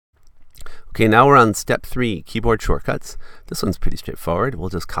Okay, now we're on step 3, keyboard shortcuts. This one's pretty straightforward. We'll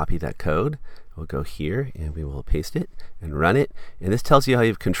just copy that code. We'll go here and we will paste it and run it. And this tells you how you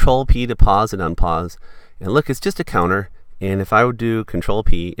have Control P to pause and unpause. And look, it's just a counter. And if I would do Control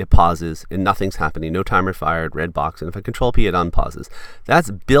P, it pauses and nothing's happening. No timer fired, red box. And if I Control P, it unpauses.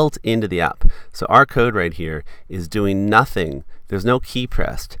 That's built into the app. So our code right here is doing nothing. There's no key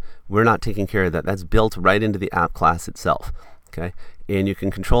pressed. We're not taking care of that. That's built right into the app class itself. Okay, and you can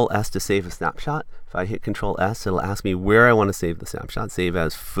Control S to save a snapshot. If I hit Control S, it'll ask me where I want to save the snapshot. Save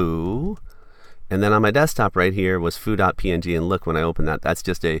as foo. And then on my desktop right here was foo.png, and look, when I open that, that's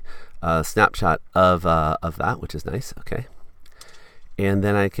just a snapshot of that, which is nice. Okay. And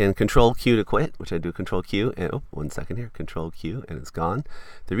then I can Control Q to quit, which I do Control Q, and oh, 1 second here, Control Q, and it's gone.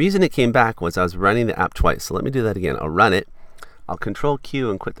 The reason it came back was I was running the app twice. So let me do that again. I'll run it. I'll Control Q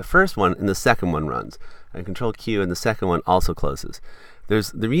and quit the first one, and the second one runs. I Control Q, and the second one also closes.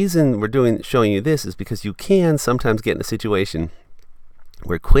 The reason we're showing you this is because you can sometimes get in a situation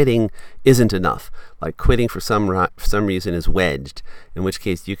where quitting isn't enough. Like quitting for some reason is wedged, in which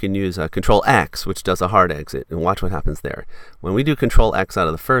case you can use Control X, which does a hard exit, and watch what happens there. When we do Control X out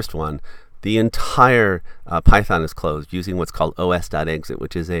of the first one, the entire Python is closed using what's called os.exit,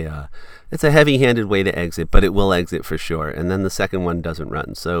 which is it's a heavy-handed way to exit, but it will exit for sure. And then the second one doesn't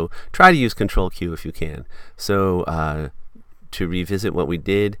run. So try to use Control Q if you can. So to revisit what we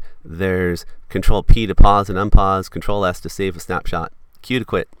did, there's Control P to pause and unpause, Control S to save a snapshot, Q to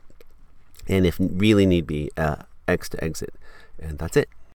quit, and if really need be, X to exit. And that's it.